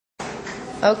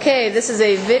Okay, this is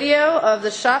a video of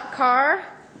the shop car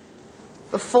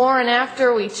before and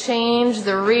after we changed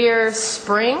the rear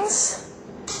springs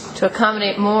to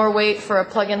accommodate more weight for a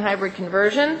plug-in hybrid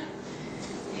conversion.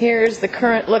 Here's the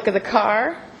current look of the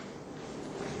car.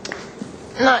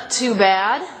 Not too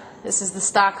bad. This is the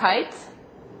stock height.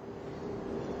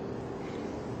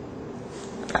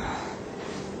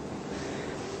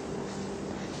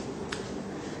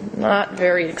 Not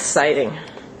very exciting.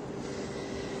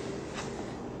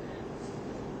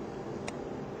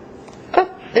 Oh,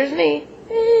 there's me.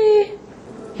 Hey.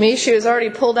 Mishu has already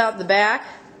pulled out the back.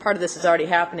 Part of this is already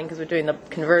happening because we're doing the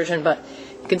conversion, but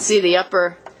you can see the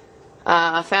upper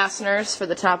fasteners for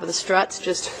the top of the struts,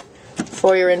 just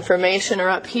for your information, are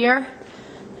up here.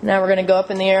 Now we're going to go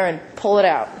up in the air and pull it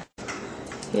out.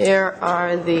 Here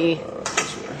are the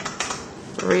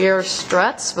rear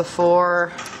struts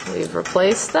before we've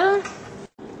replaced them.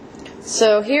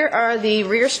 So here are the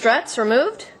rear struts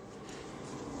removed.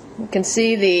 You can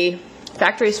see the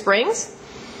factory springs.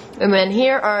 And then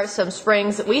here are some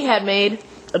springs that we had made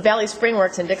at Valley Spring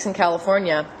Works in Dixon,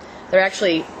 California. They're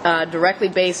actually directly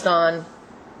based on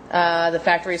the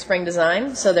factory spring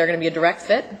design, so they're going to be a direct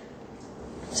fit.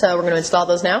 So we're going to install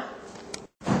those now.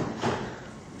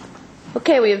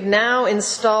 Okay, we have now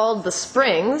installed the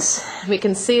springs. We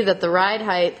can see that the ride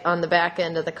height on the back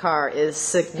end of the car is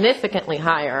significantly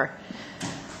higher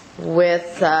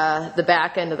with the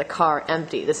back end of the car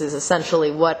empty. This is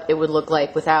essentially what it would look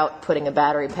like without putting a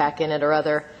battery pack in it or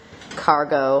other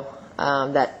cargo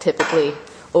that typically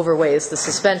overweighs the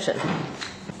suspension.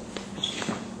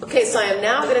 Okay, so I am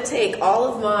now going to take all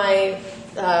of my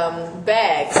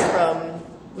bags from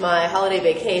my holiday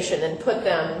vacation and put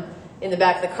them in the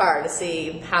back of the car to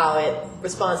see how it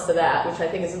responds to that, which I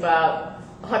think is about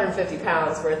 150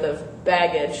 pounds worth of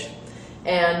baggage.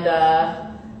 And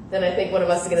then I think one of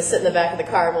us is going to sit in the back of the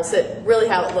car and we'll see really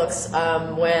how it looks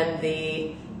when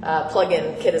the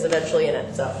plug-in kit is eventually in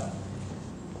it. So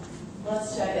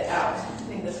let's check it out. I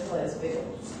think this one is big.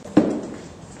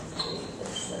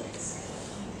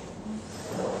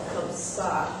 Comes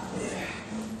soft.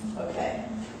 Okay.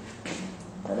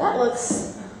 Well, that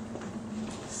looks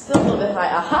still a little bit high.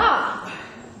 Aha!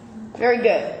 Very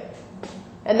good.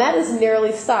 And that is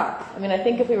nearly stock. I mean, I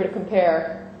think if we were to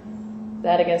compare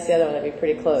that against the other one, that'd be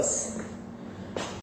pretty close.